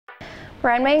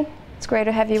Ranmei, it's great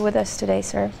to have you with us today,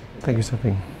 sir. Thank you,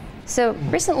 Sophie. So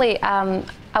recently, I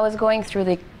was going through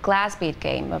the Glass Beat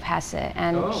game of Hesse,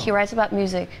 and he writes about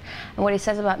music. And what he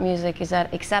says about music is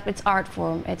that, except its art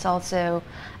form, it's also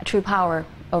a true power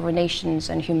over nations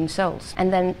and human souls.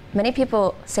 And then many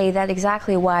people say that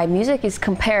exactly why music is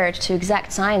compared to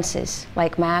exact sciences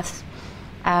like math.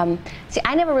 See,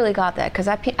 I never really got that because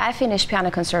I finished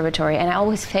piano conservatory and I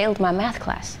always failed my math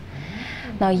class.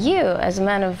 Now you, as a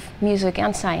man of music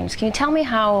and science, can you tell me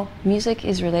how music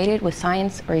is related with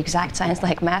science or exact science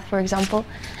like math, for example?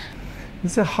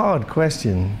 It's a hard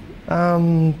question.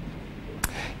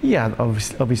 Yeah,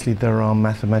 obviously there are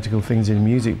mathematical things in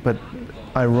music, but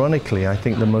ironically, I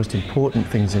think the most important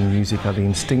things in music are the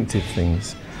instinctive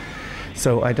things.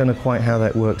 So I don't know quite how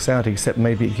that works out, except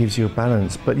maybe it gives you a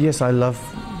balance. But yes, I love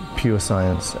pure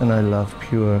science and I love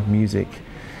pure music.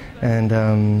 And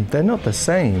they're not the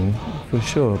same, for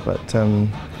sure, but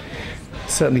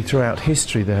certainly throughout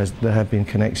history there have been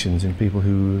connections in people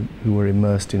who were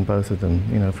immersed in both of them,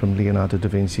 you know, from Leonardo da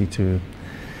Vinci to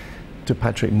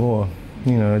Patrick Moore.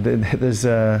 You know,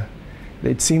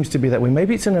 it seems to be that way.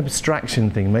 Maybe it's an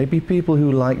abstraction thing. Maybe people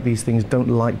who like these things don't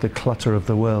like the clutter of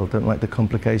the world, don't like the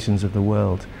complications of the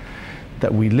world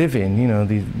that we live in, you know,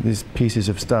 these pieces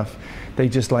of stuff. They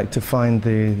just like to find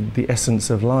the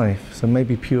essence of life. So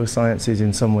maybe pure science is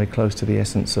in some way close to the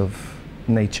essence of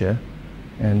nature,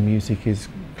 and music is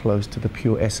close to the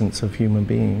pure essence of human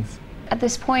beings. At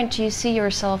this point, do you see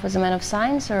yourself as a man of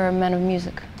science or a man of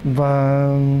music?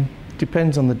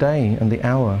 Depends on the day and the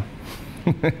hour.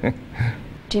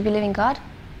 Do you believe in God?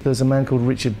 There's a man called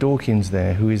Richard Dawkins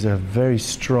there who is a very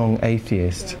strong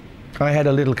atheist. I had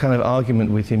a little kind of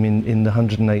argument with him in the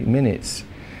 108 Minutes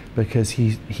because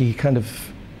he kind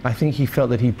of, I think he felt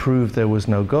that he proved there was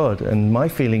no God, and my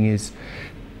feeling is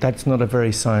that's not a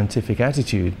very scientific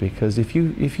attitude, because if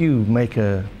you make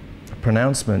a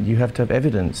pronouncement, you have to have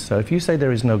evidence. So if you say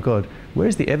there is no God,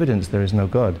 where's the evidence there is no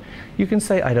God? You can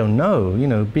say, I don't know. You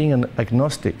know, being an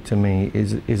agnostic to me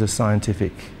is a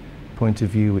scientific point of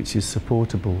view which is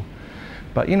supportable.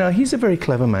 But you know, he's a very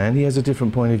clever man. He has a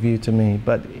different point of view to me.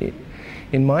 But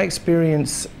in my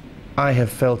experience, I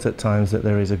have felt at times that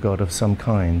there is a God of some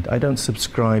kind. I don't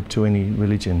subscribe to any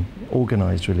religion,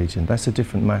 organized religion. That's a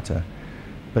different matter.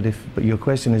 But your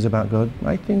question is about God,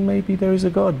 I think maybe there is a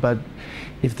God. But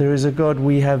if there is a God,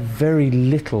 we have very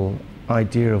little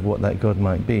idea of what that God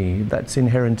might be. That's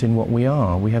inherent in what we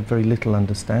are. We have very little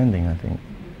understanding, I think.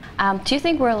 Do you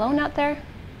think we're alone out there?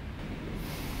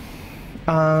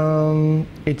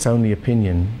 It's only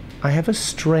opinion. I have a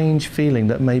strange feeling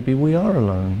that maybe we are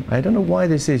alone. I don't know why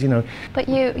this is, you know. But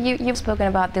you've spoken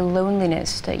about the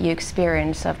loneliness that you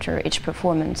experience after each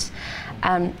performance.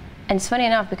 And it's funny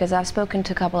enough because I've spoken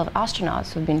to a couple of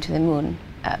astronauts who've been to the moon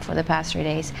for the past 3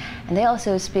 days, and they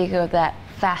also speak of that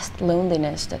vast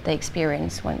loneliness that they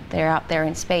experience when they're out there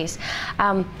in space.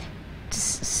 Does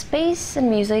space and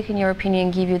music, in your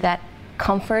opinion, give you that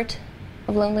comfort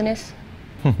of loneliness?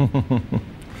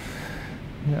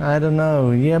 I don't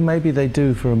know. Yeah, maybe they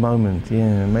do for a moment.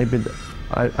 Yeah, maybe.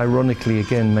 Ironically,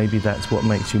 again, maybe that's what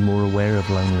makes you more aware of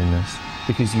loneliness,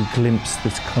 because you glimpse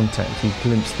this contact, you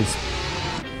glimpse this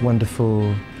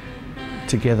wonderful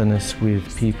togetherness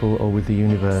with people or with the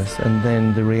universe, and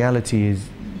then the reality is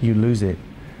you lose it.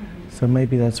 So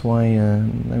maybe that's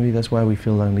why we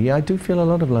feel lonely. Yeah, I do feel a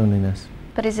lot of loneliness.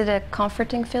 But is it a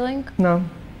comforting feeling? No,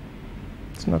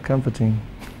 it's not comforting.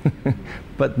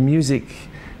 But music,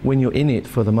 when you're in it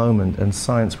for the moment, and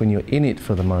science, when you're in it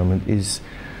for the moment, is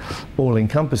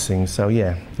all-encompassing. So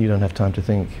yeah, you don't have time to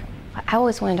think. I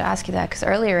always wanted to ask you that, because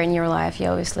earlier in your life you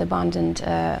obviously abandoned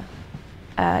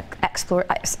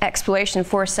exploration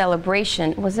for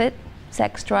celebration. Was it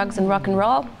sex, drugs, and rock and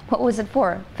roll? What was it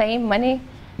for? Fame, money?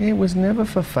 It was never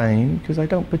for fame, because I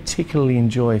don't particularly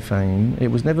enjoy fame. It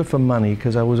was never for money,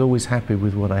 because I was always happy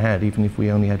with what I had, even if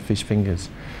we only had fish fingers.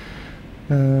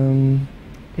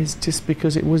 It's just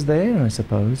because it was there, I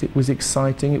suppose. It was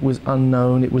exciting, it was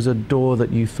unknown, it was a door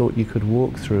that you thought you could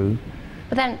walk through.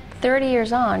 But then, 30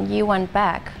 years on, you went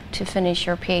back to finish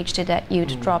your PhD that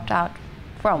you'd dropped out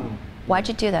from. Why'd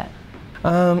you do that?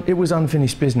 It was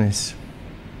unfinished business.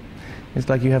 It's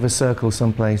like you have a circle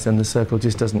someplace and the circle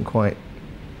just doesn't quite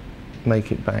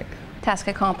make it back. Task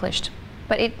accomplished.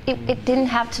 But it didn't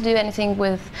have to do anything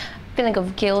with feeling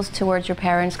of guilt towards your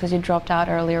parents because you dropped out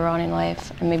earlier on in life,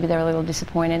 and maybe they're a little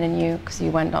disappointed in you because you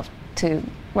went off to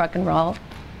rock and roll?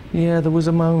 Yeah, there was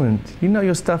a moment. You know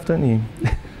your stuff, don't you?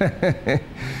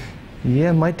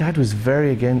 Yeah, my dad was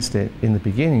very against it in the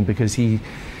beginning because he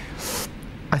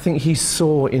I think he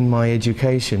saw in my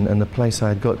education and the place I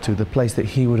had got to, the place that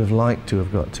he would have liked to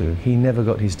have got to. He never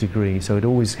got his degree, so it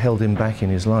always held him back in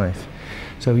his life.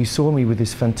 So he saw me with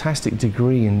this fantastic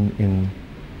degree in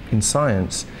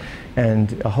science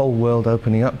and a whole world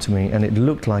opening up to me, and it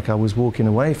looked like I was walking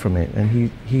away from it, and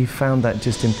he found that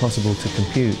just impossible to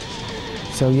compute.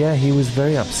 So yeah, he was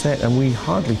very upset, and we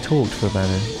hardly talked for about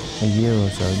a year or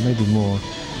so, maybe more.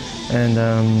 And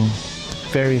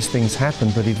various things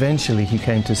happened, but eventually he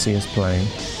came to see us play.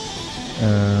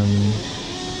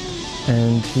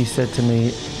 And he said to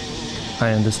me,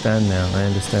 I understand now, I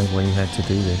understand why you had to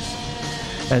do this.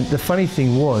 And the funny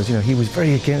thing was, you know, he was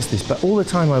very against this, but all the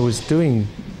time I was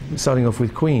starting off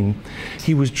with Queen,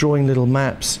 he was drawing little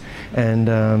maps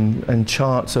and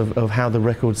charts of how the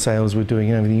record sales were doing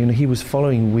and everything. You know, he was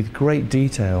following with great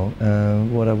detail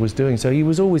what I was doing. So he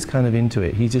was always kind of into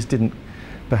it. He just didn't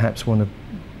perhaps want to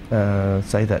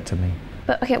say that to me.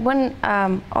 But okay,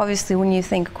 obviously when you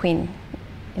think Queen,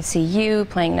 you see you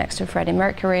playing next to Freddie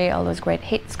Mercury, all those great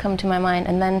hits come to my mind,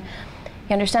 and then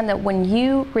you understand that when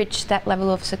you reach that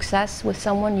level of success with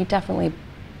someone, you definitely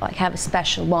like have a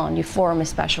special bond, you form a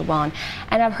special bond.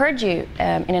 And I've heard you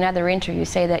in another interview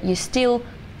say that you still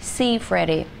see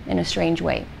Freddie in a strange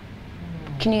way.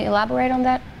 Can you elaborate on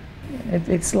that?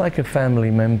 It's like a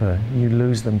family member. You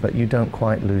lose them, but you don't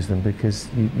quite lose them because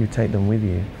you take them with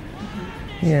you.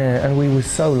 Yeah, and we were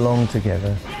so long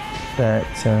together that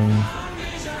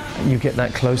you get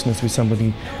that closeness with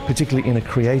somebody, particularly in a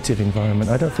creative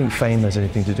environment. I don't think fame has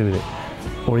anything to do with it,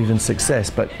 or even success,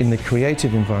 but in the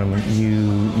creative environment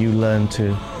you learn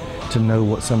to know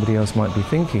what somebody else might be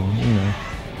thinking. You know,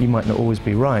 you might not always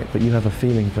be right, but you have a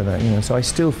feeling for that. You know, so I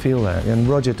still feel that, and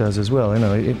Roger does as well. You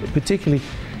know, particularly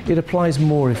it applies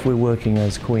more if we're working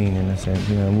as Queen in a sense.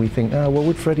 You know, and we think, oh, what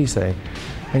would Freddie say?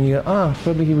 And you go, ah, oh,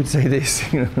 probably he would say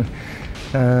this. You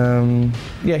know,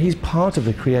 yeah, he's part of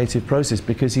the creative process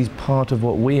because he's part of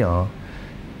what we are.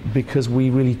 Because we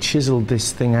really chiseled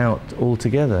this thing out all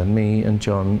together, me and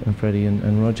John and Freddie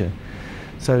and Roger.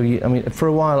 So, I mean, for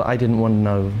a while I didn't want to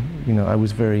know, you know, I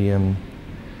was very,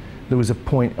 there was a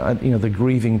point, you know, the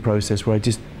grieving process where I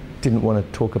just didn't want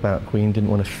to talk about Queen, didn't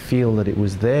want to feel that it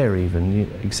was there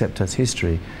even, except as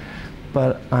history.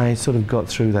 But I sort of got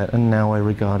through that, and now I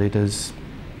regard it as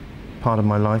part of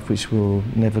my life which will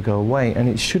never go away, and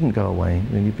it shouldn't go away,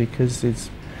 really, because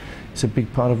it's a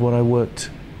big part of what I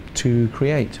worked to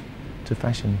create, to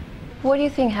fashion. What do you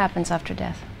think happens after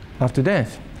death? After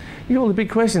death? You got all the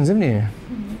big questions, haven't you?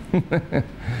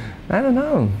 I don't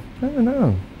know.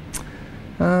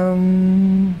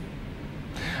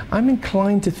 I'm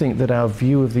inclined to think that our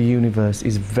view of the universe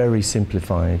is very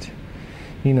simplified.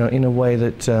 You know, in a way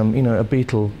that, you know, a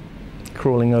beetle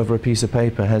crawling over a piece of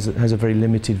paper has a very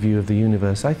limited view of the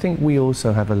universe. I think we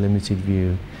also have a limited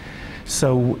view.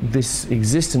 So this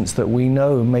existence that we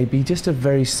know may be just a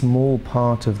very small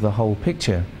part of the whole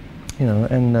picture, you know,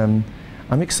 and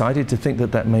I'm excited to think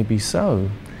that that may be so.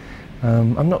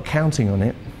 I'm not counting on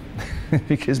it,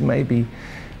 because maybe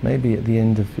at the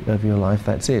end of your life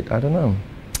that's it, I don't know.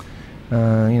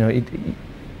 You know,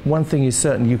 one thing is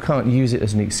certain, you can't use it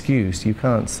as an excuse. You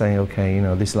can't say, okay, you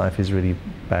know, this life is really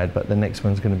bad, but the next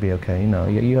one's going to be okay. No,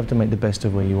 you have to make the best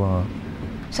of where you are.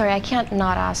 Sorry, I can't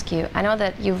not ask you. I know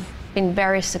that you've been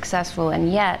very successful,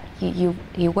 and yet you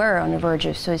were on the verge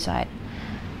of suicide.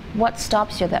 What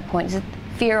stops you at that point? Is it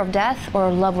fear of death or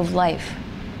love of life?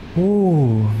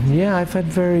 Ooh, yeah, I've had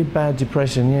very bad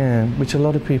depression, yeah, which a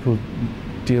lot of people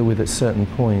deal with at certain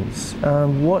points.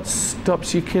 What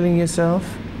stops you killing yourself?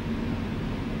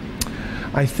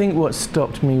 I think what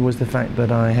stopped me was the fact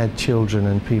that I had children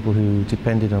and people who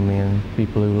depended on me and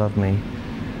people who loved me.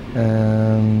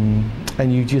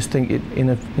 And you just think, in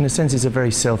a sense, it's a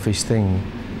very selfish thing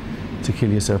to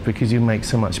kill yourself because you make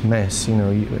so much mess. You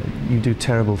know, you do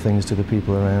terrible things to the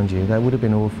people around you. That would have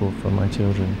been awful for my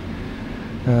children.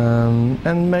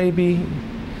 And maybe,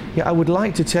 yeah, I would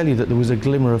like to tell you that there was a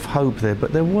glimmer of hope there,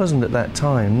 but there wasn't at that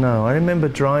time. No, I remember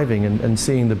driving and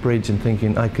seeing the bridge and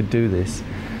thinking I could do this,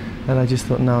 and I just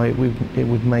thought, no, it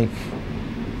would make,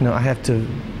 you know, I have to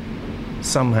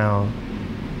somehow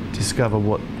discover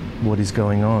what is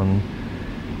going on.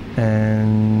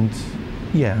 And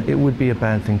yeah, it would be a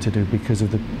bad thing to do because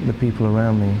of the people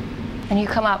around me. And you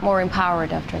come out more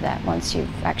empowered after that, once you've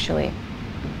actually...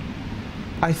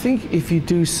 I think if you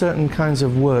do certain kinds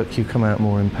of work, you come out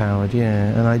more empowered, yeah.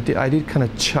 And I did kind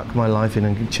of chuck my life in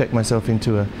and check myself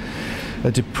into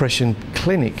a depression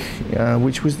clinic,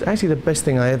 which was actually the best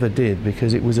thing I ever did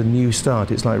because it was a new start.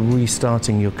 It's like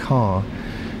restarting your car,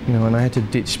 you know, and I had to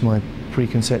ditch my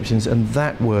preconceptions, and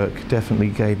that work definitely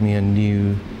gave me a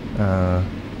new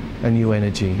a new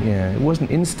energy, yeah. It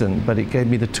wasn't instant, but it gave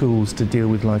me the tools to deal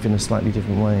with life in a slightly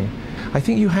different way. I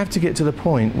think you have to get to the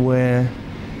point where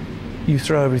you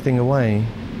throw everything away,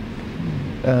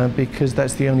 because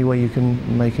that's the only way you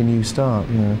can make a new start,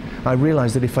 you know. I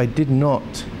realized that if I did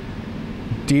not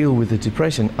deal with the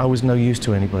depression, I was no use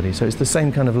to anybody. So it's the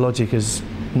same kind of logic as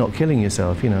not killing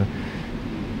yourself, you know.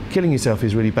 Killing yourself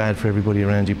is really bad for everybody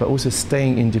around you, but also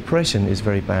staying in depression is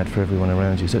very bad for everyone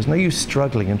around you. So it's no use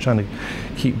struggling and trying to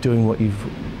keep doing what you've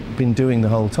been doing the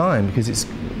whole time, because it's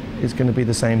going to be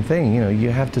the same thing. You know, you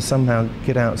have to somehow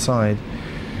get outside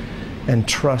and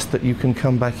trust that you can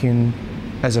come back in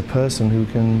as a person who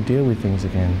can deal with things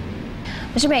again.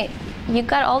 Mr. May, you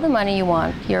got all the money you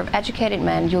want. You're an educated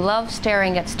man. You love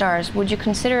staring at stars. Would you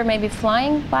consider maybe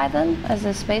flying by them as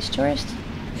a space tourist?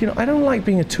 You know, I don't like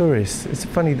being a tourist. It's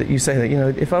funny that you say that. You know,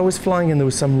 if I was flying and there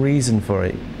was some reason for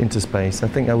it into space, I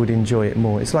think I would enjoy it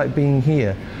more. It's like being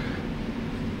here.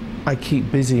 I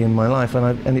keep busy in my life,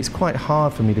 and it's quite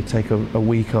hard for me to take a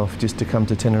week off just to come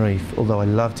to Tenerife, although I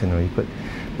love Tenerife.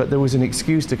 But there was an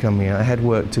excuse to come here. I had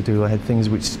work to do. I had things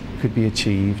which could be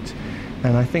achieved.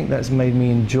 And I think that's made me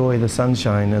enjoy the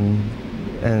sunshine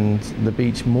and the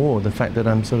beach more, the fact that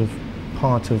I'm sort of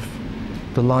part of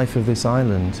the life of this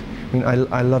island. I mean,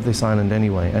 I love this island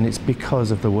anyway, and it's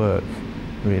because of the work,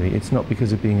 really. It's not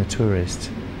because of being a tourist.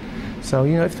 So,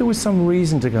 you know, if there was some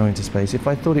reason to go into space, if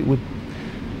I thought it would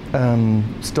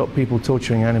stop people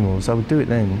torturing animals, I would do it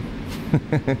then.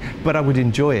 But I would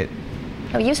enjoy it.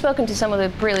 Oh, you've spoken to some of the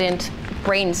brilliant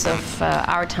brains of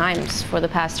our times for the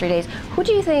past 3 days. Who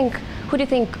do you think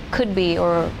could be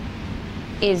or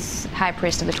is High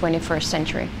Priest of the 21st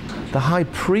century? The High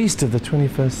Priest of the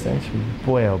 21st century?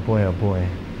 Boy, oh boy, oh boy.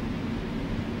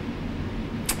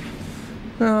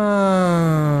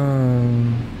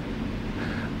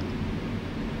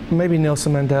 Maybe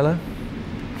Nelson Mandela,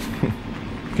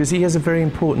 because he has a very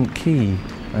important key,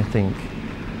 I think,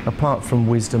 apart from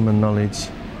wisdom and knowledge.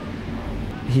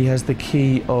 He has the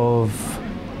key of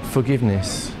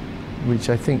forgiveness, which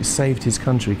I think saved his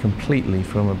country completely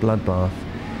from a bloodbath.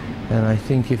 And I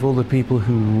think if all the people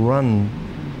who run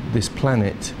this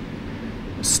planet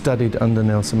studied under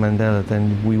Nelson Mandela,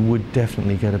 then we would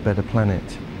definitely get a better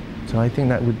planet. So I think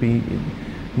that would be,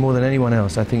 more than anyone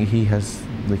else, I think he has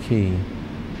the key.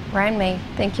 Ryan May,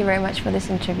 thank you very much for this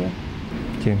interview.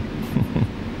 Thank you.